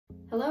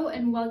Hello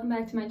and welcome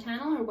back to my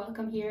channel, or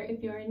welcome here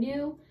if you are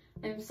new.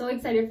 I'm so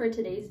excited for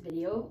today's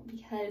video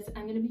because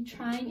I'm going to be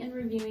trying and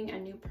reviewing a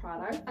new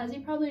product. As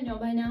you probably know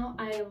by now,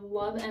 I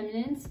love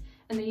Eminence,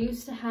 and they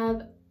used to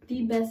have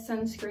the best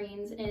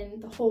sunscreens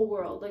in the whole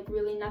world, like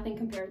really nothing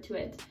compared to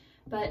it.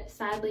 But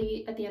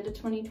sadly, at the end of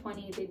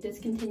 2020, they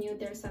discontinued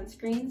their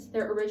sunscreens,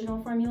 their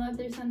original formula of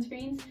their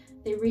sunscreens.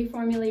 They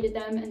reformulated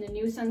them, and the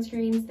new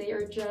sunscreens, they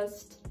are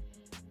just,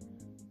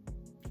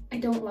 I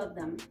don't love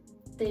them.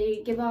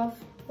 They give off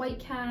white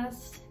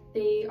cast,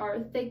 they are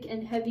thick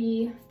and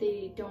heavy,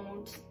 they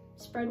don't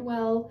spread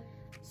well.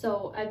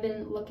 So I've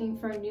been looking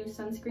for a new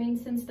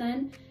sunscreen since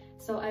then.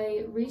 So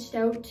I reached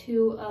out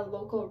to a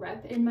local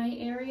rep in my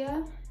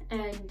area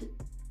and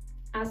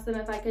asked them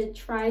if I could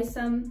try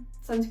some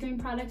sunscreen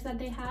products that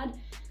they had.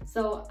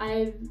 So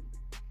I've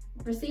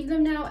received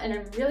them now and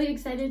I'm really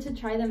excited to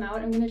try them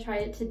out. I'm going to try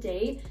it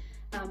today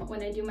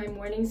when I do my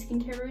morning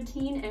skincare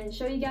routine and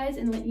show you guys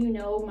and let you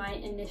know my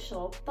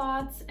initial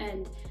thoughts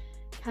and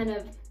kind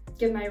of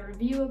give my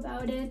review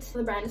about it.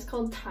 The brand is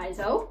called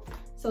TiZo.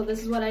 So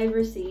this is what I've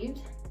received.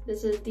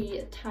 This is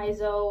the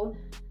TiZo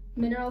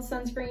mineral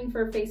sunscreen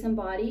for face and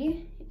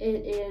body.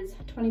 It is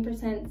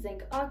 20%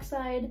 zinc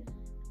oxide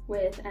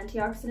with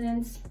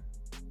antioxidants,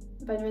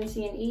 vitamin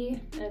C and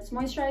E, and it's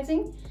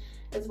moisturizing,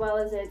 as well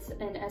as it's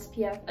an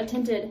SPF, a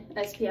tinted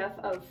SPF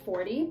of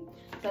 40.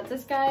 So that's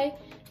this guy.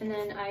 And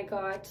then I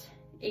got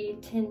a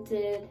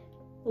tinted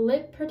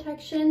lip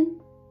protection.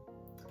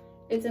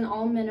 It's an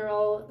all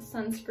mineral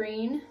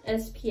sunscreen,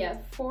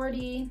 SPF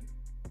 40,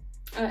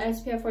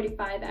 SPF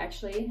 45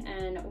 actually,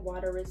 and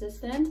water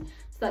resistant.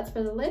 So that's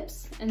for the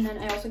lips. And then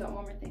I also got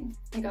one more thing.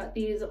 I got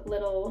these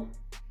little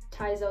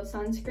TiZo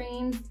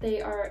sunscreens.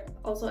 They are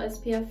also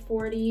SPF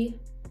 40.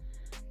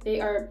 They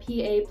are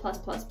PA+++,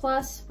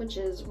 which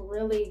is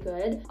really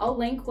good. I'll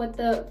link what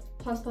the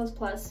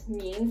 +++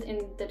 means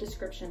in the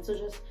description, so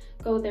just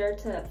go there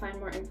to find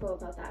more info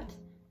about that.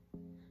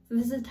 So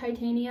this is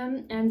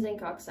titanium and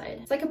zinc oxide.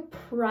 It's like a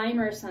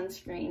primer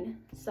sunscreen,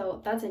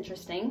 so that's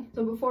interesting.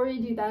 So before we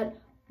do that,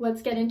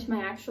 let's get into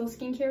my actual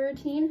skincare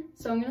routine.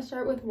 So I'm gonna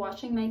start with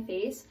washing my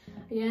face.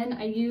 Again,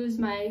 I use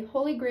my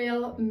Holy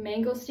Grail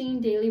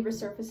Mangosteen Daily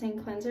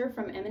Resurfacing Cleanser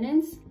from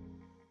Eminence.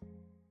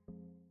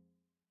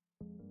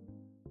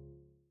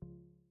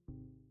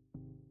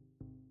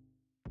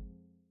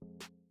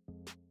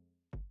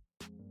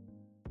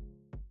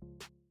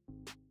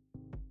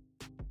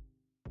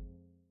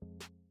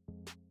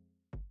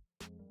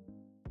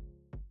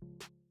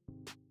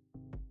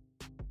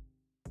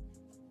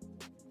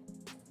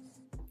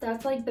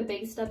 That's like the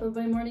big step of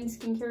my morning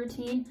skincare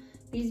routine.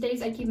 These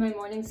days I keep my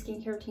morning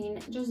skincare routine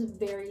just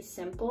very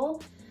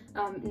simple.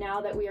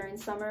 Now that we are in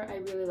summer, I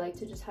really like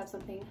to just have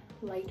something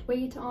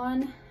lightweight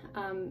on.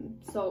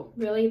 So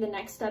really the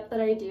next step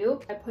that I do,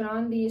 I put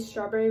on the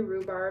Strawberry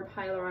Rhubarb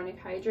Hyaluronic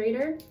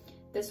Hydrator.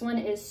 This one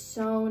is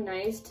so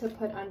nice to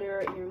put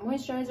under your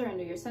moisturizer,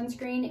 under your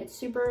sunscreen. It's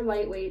super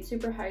lightweight,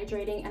 super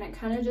hydrating, and it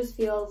kind of just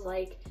feels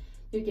like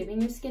you're giving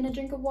your skin a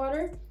drink of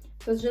water.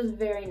 So it's just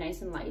very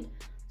nice and light.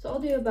 So I'll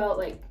do about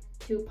like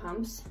 2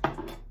 pumps,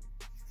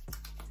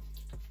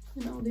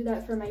 and I'll do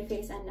that for my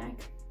face and neck.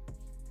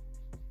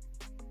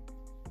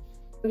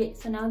 Okay,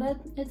 so now that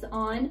it's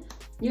on,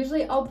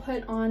 usually I'll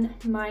put on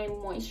my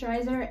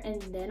moisturizer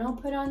and then I'll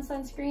put on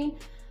sunscreen.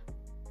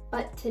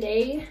 But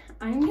today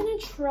I'm gonna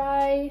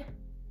try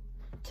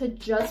to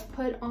just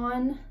put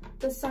on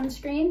the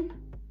sunscreen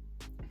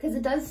because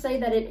it does say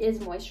that it is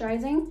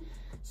moisturizing.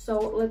 So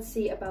let's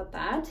see about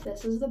that.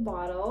 This is the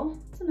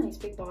bottle. It's a nice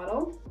big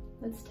bottle.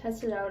 Let's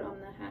test it out on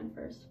the hand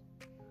first.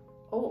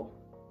 Oh,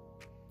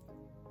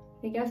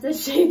 I think I have to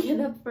shake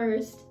it up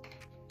first.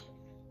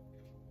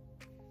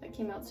 That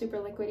came out super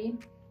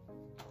liquidy.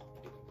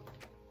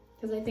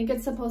 Because I think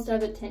it's supposed to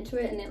have a tint to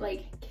it and it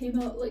like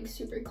came out like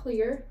super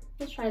clear.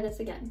 Let's try this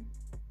again.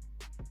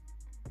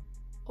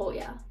 Oh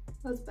yeah,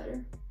 that's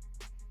better.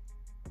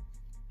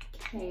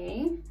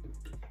 Okay.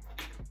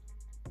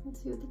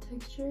 Let's see what the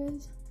texture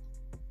is.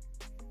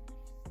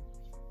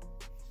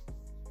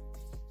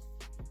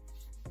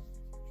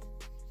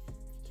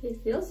 It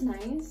feels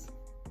nice.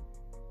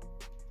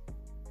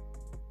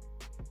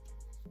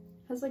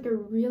 Has like a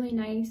really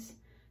nice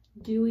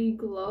dewy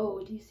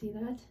glow. Do you see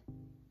that?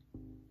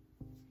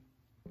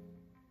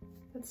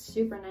 That's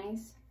super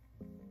nice.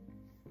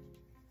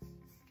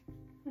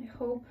 I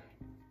hope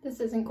this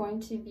isn't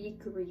going to be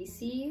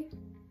greasy.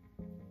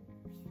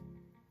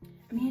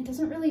 I mean, it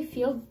doesn't really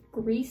feel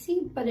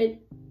greasy, but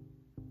it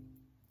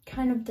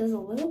kind of does a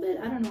little bit.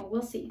 I don't know,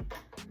 we'll see.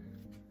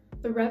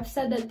 The rep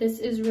said that this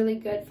is really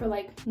good for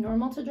like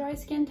normal to dry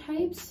skin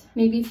types.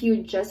 Maybe if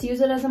you just use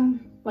it as a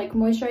like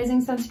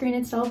moisturizing sunscreen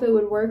itself, it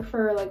would work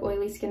for like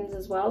oily skins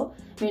as well.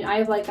 I mean, I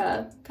have like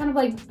a kind of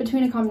like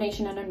between a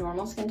combination and a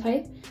normal skin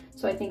type.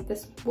 So I think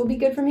this will be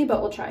good for me,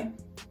 but we'll try.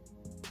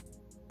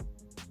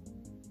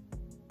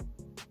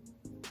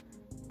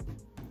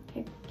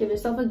 Okay, give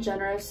yourself a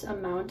generous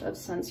amount of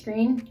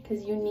sunscreen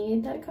because you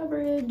need that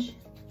coverage.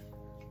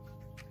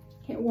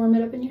 Okay, warm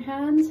it up in your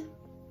hands.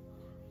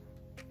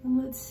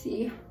 And let's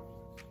see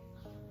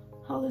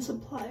how this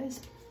applies.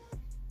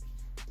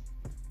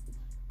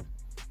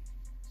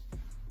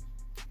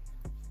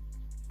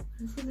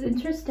 This is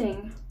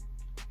interesting.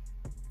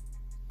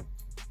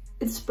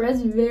 It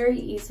spreads very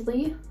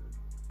easily.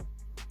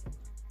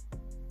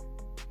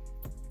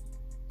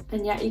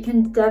 And yeah, you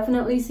can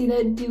definitely see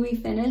that dewy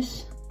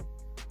finish.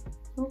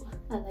 Oh,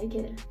 I like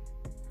it.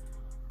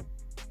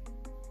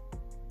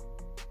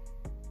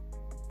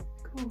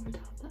 Go over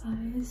top the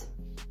eyes.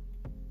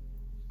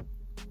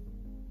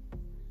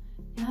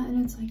 Yeah,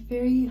 and it's like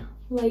very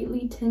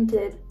lightly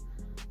tinted.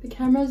 The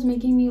camera is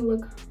making me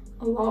look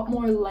a lot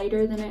more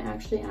lighter than I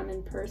actually am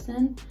in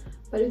person,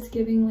 but it's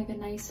giving like a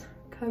nice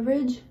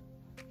coverage.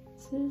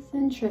 This is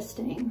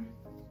interesting.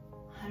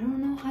 I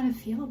don't know how to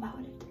feel about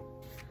it.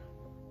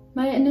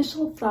 My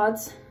initial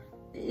thoughts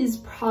is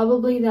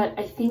probably that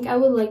I think I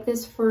would like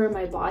this for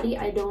my body.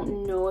 I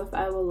don't know if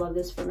I will love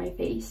this for my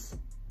face,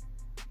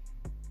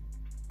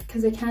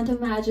 because I can't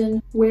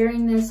imagine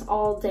wearing this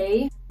all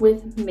day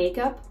with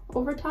makeup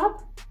over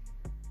top.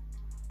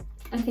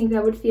 I think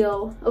that would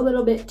feel a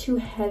little bit too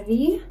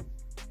heavy.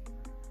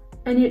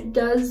 And it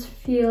does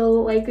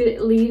feel like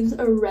it leaves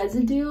a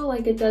residue,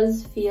 like it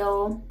does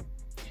feel,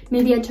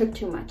 maybe I took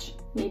too much.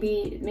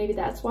 Maybe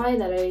that's why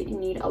that I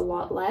need a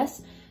lot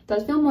less. It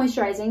does feel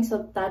moisturizing,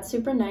 so that's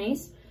super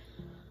nice.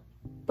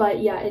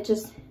 But yeah,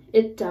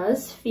 it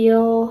does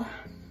feel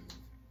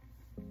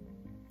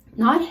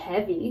not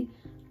heavy,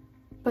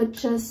 but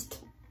just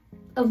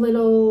a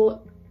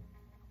little,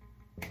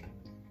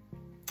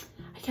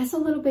 I guess a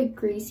little bit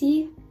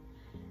greasy.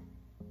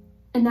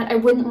 And that I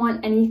wouldn't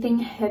want anything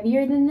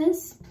heavier than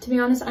this. To be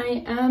honest,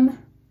 I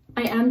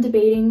am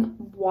debating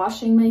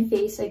washing my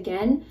face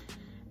again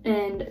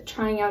and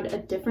trying out a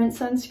different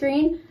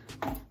sunscreen.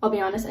 I'll be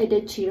honest, I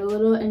did cheat a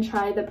little and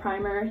try the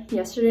primer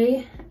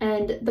yesterday,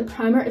 and the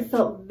primer, it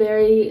felt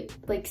very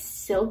like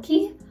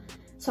silky.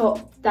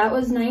 So that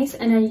was nice,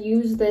 and I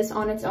used this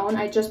on its own.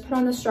 I just put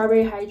on the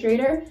strawberry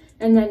hydrator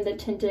and then the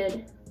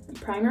tinted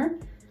primer.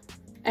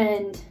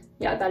 And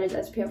yeah, that is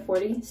SPF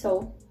 40.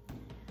 So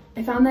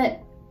I found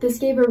that this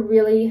gave a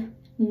really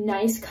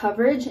nice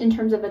coverage in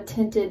terms of a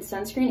tinted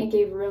sunscreen. It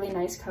gave really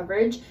nice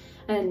coverage,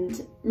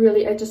 and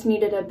really I just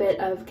needed a bit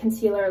of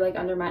concealer like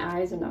under my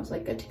eyes, and I was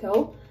like good to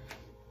go.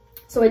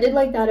 So I did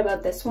like that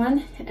about this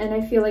one, and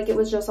I feel like it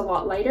was just a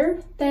lot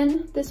lighter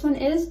than this one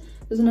is.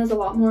 This one has a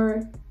lot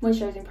more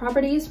moisturizing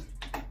properties.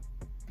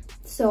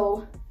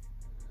 So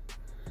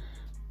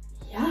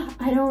yeah,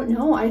 I don't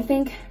know. I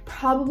think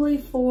probably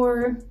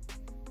for,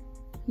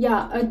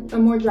 yeah, a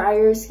more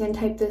drier skin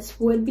type, this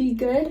would be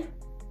good.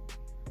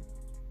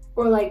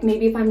 Or like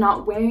maybe if I'm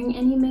not wearing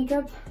any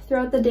makeup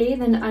throughout the day,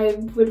 then I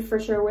would for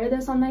sure wear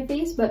this on my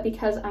face. But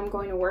because I'm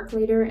going to work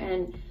later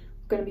and I'm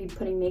going to be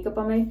putting makeup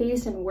on my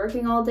face and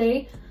working all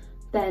day,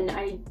 then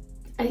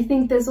I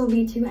think this will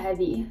be too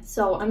heavy.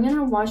 So I'm going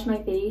to wash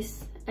my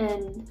face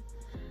and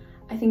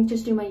I think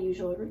just do my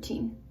usual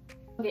routine.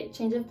 Okay,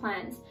 change of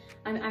plans.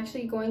 I'm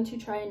actually going to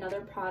try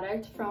another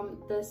product from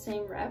the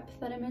same rep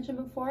that I mentioned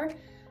before.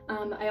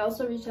 I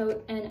also reached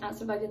out and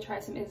asked if I could try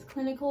some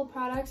iSCLINICAL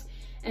products,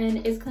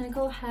 and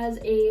iSCLINICAL has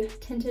a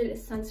tinted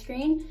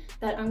sunscreen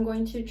that I'm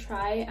going to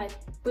try. I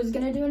was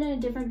gonna do it in a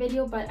different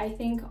video, but I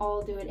think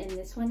I'll do it in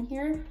this one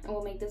here, and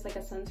we'll make this like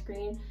a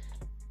sunscreen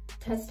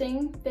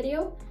testing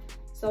video.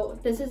 So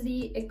this is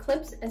the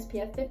Eclipse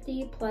SPF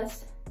 50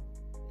 plus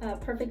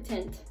Perfect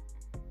Tint,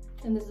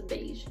 and this is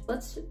beige.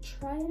 Let's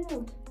try it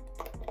out.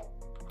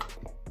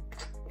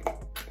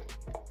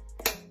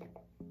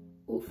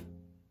 Oof.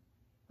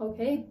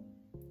 Okay,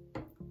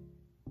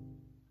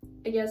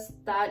 I guess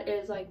that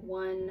is like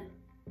one,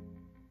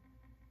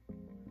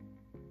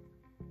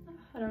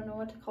 I don't know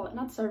what to call it,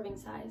 not serving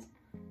size,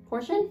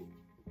 portion?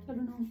 I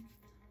don't know.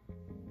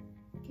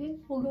 Okay,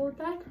 we'll go with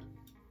that.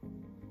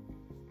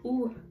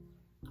 Ooh,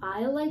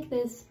 I like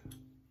this.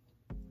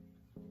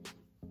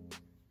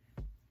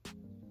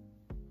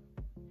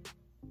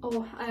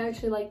 Oh, I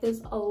actually like this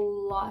a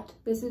lot.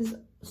 This is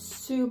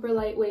super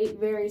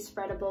lightweight, very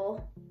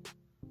spreadable.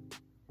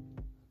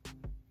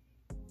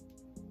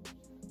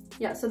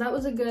 Yeah, so that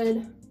was a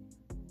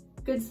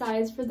good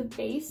size for the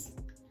face.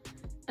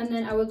 And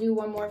then I will do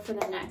one more for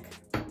the neck.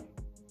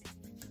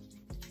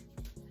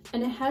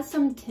 And it has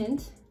some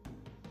tint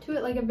to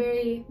it, like a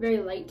very, very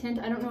light tint.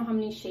 I don't know how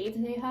many shades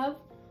they have,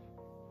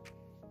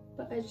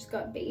 but I just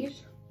got beige.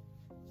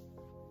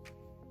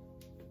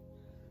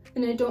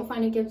 And I don't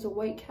find it gives a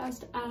white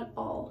cast at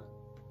all.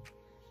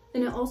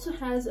 And it also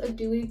has a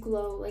dewy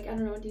glow. Like, I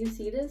don't know, do you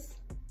see this?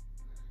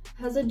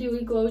 It has a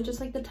dewy glow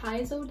just like the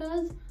TiZo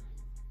does,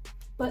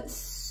 but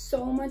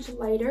so much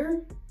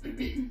lighter.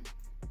 And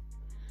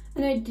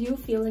I do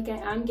feel like I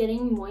am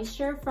getting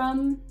moisture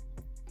from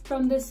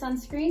this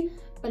sunscreen,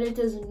 but it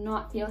does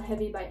not feel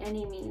heavy by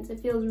any means. It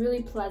feels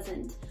really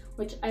pleasant,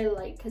 which I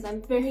like, because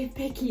I'm very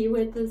picky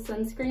with the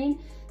sunscreen,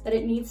 that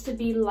it needs to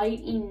be light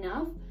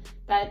enough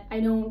that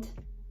I don't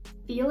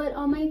feel it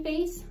on my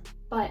face,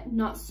 but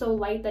not so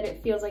light that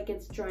it feels like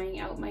it's drying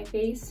out my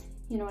face,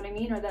 you know what I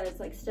mean, or that it's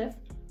like stiff.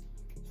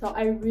 So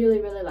I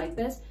really, really like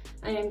this.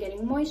 I am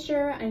getting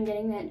moisture, I'm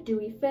getting that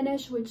dewy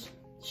finish, which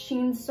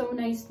sheens so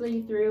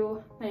nicely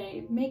through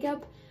my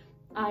makeup.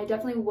 I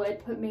definitely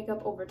would put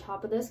makeup over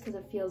top of this because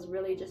it feels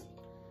really just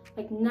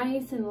like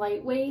nice and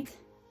lightweight.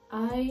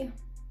 I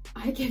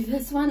give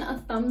this one a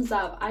thumbs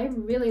up. I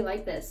really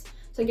like this.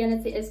 So again,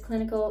 it's the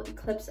iSCLINICAL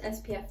Eclipse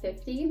SPF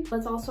 50.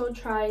 Let's also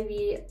try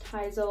the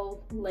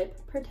TiZo lip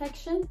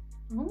protection.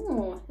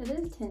 Oh, it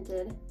is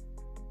tinted.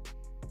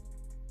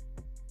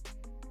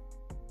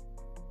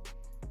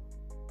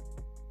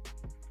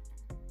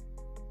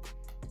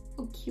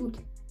 Oh, cute.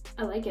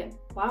 I like it.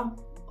 Wow.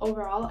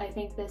 Overall, I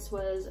think this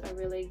was a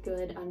really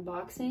good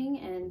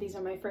unboxing, and these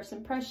are my first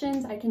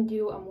impressions. I can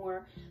do a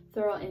more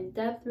thorough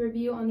in-depth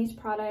review on these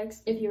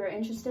products if you are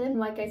interested.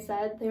 Like I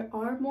said, there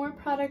are more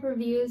product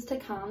reviews to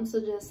come, so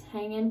just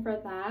hang in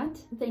for that.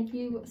 Thank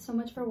you so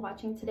much for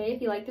watching today.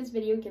 If you like this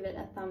video, give it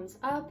a thumbs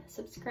up,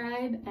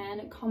 subscribe,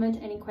 and comment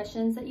any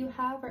questions that you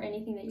have or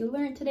anything that you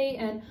learned today,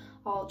 and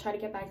I'll try to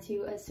get back to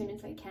you as soon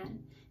as I can.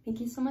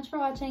 Thank you so much for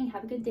watching.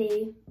 Have a good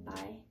day.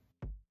 Bye.